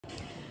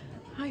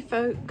Hi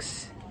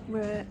folks,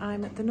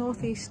 I'm at the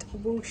North East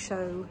Wool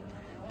Show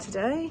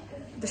today.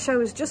 The show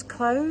has just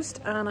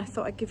closed and I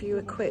thought I'd give you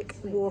a quick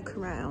walk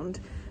around.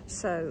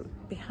 So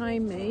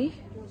behind me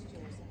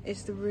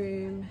is the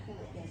room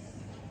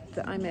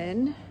that I'm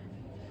in.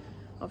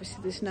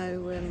 Obviously there's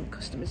no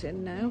customers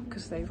in now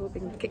because they've all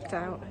been kicked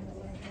out.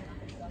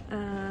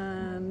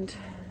 And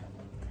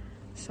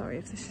sorry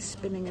if this is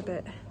spinning a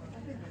bit.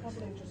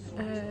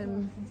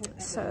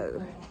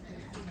 So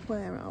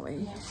where are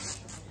we?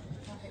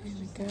 Here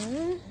we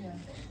go.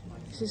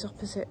 This is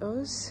opposite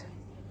us.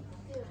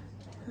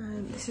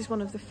 This is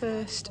one of the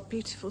first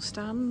beautiful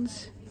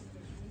stands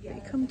that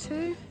you come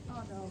to.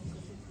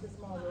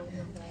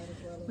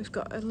 We've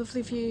got a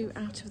lovely view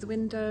out of the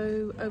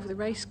window over the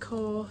race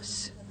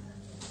course,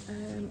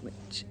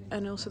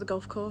 and also the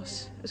golf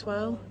course as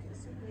well.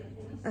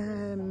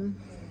 Let's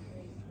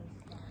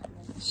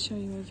show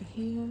you over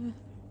here.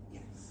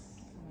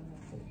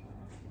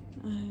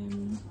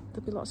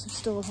 There'll be lots of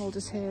stall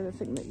holders here, I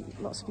think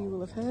that lots of you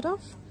will have heard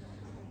of.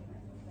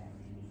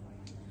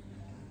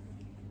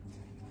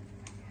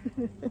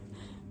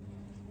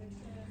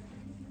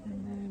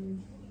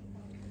 And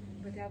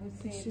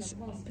this is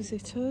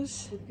opposite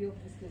us.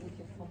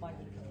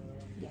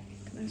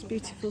 Those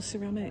beautiful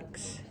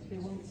ceramics.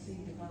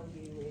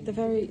 They're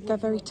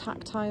very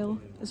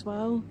tactile as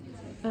well.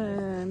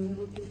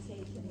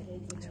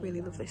 It's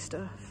really lovely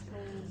stuff.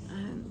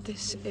 And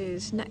this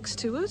is next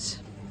to us.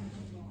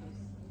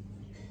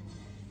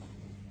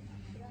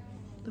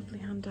 Lovely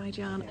hand-dyed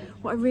yarn.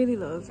 What I really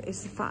love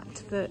is the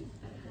fact that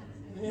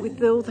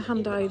with all the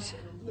hand-dyed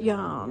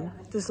yarn,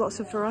 there's lots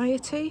of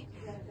variety.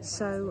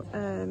 So,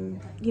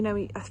 you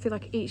know, I feel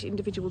like each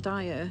individual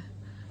dyer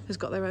has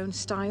got their own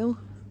style.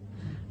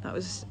 That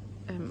was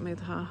my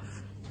other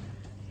half.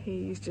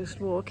 He's just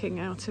walking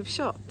out of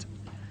shot.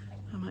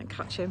 I might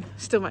catch him.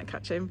 Still might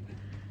catch him.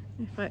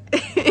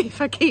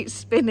 If I keep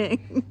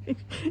spinning,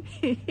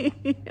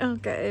 I'll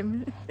get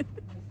him.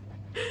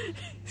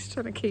 He's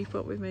trying to keep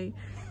up with me.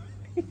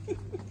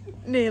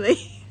 Nearly.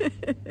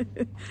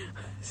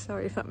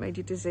 Sorry if that made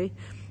you dizzy.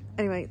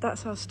 Anyway,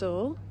 that's our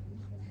stall.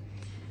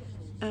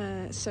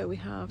 So we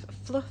have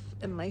fluff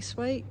and lace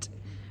weight,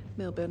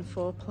 Milburn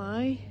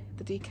 4-ply,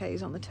 the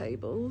DKs on the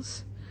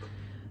tables.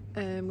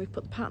 We've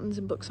put the patterns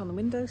and books on the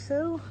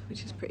windowsill,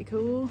 which is pretty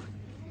cool.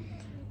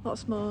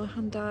 Lots more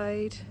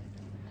hand-dyed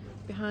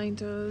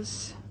behind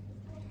us.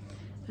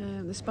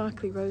 The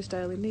sparkly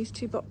Rosedale in these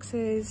two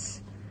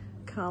boxes.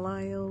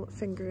 Carlisle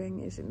fingering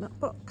is in that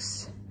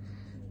box.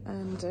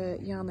 And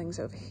yarning's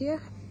over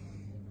here.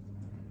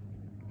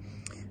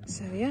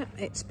 So yeah,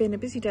 it's been a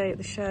busy day at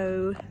the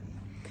show.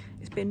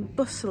 It's been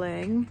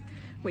bustling,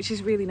 which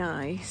is really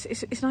nice.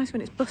 It's nice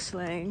when it's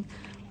bustling,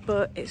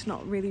 but it's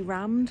not really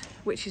rammed,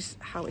 which is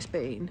how it's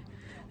been,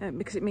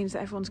 because it means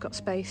that everyone's got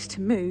space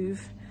to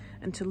move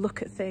and to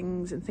look at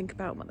things and think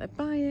about what they're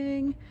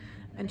buying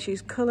and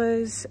choose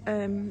colours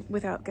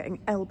without getting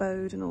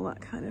elbowed and all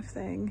that kind of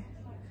thing.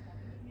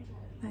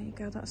 There you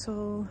go, that's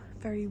all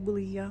very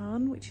woolly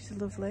yarn, which is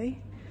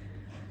lovely.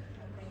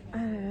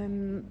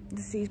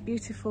 There's these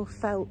beautiful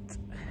felt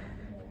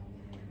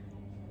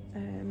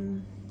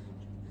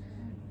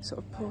sort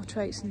of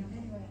portraits and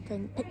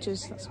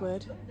pictures, that's the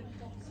word,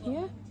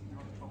 here.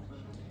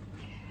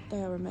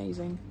 They are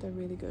amazing, they're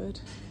really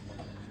good.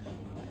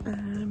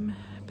 A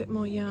bit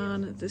more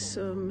yarn, there's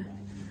some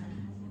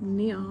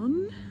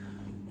neon,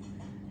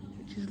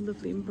 which is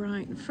lovely and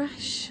bright and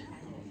fresh.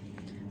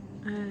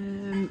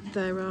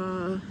 There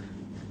are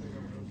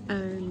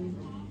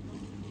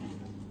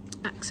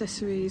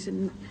accessories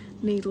and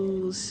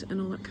needles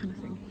and all that kind of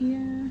thing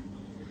here,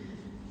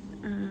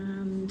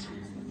 and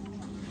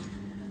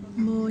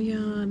more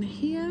yarn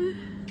here,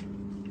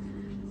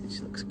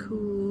 which looks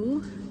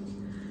cool,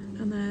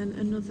 and then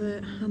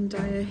another hand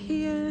dyer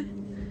here.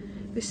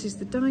 This is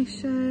the dye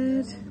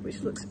shed,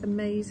 which looks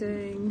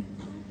amazing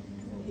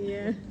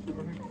here.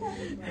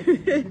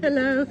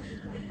 Hello.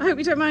 I hope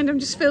you don't mind, I'm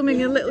just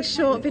filming a little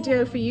short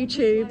video for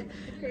YouTube.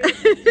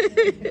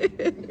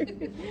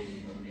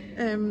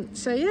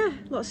 So yeah,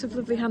 lots of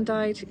lovely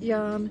hand-dyed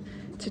yarn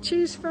to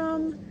choose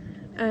from.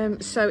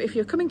 So if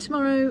you're coming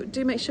tomorrow,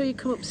 do make sure you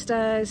come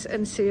upstairs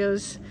and see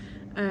us.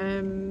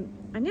 And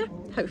yeah,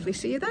 hopefully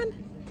see you then.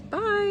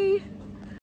 Bye!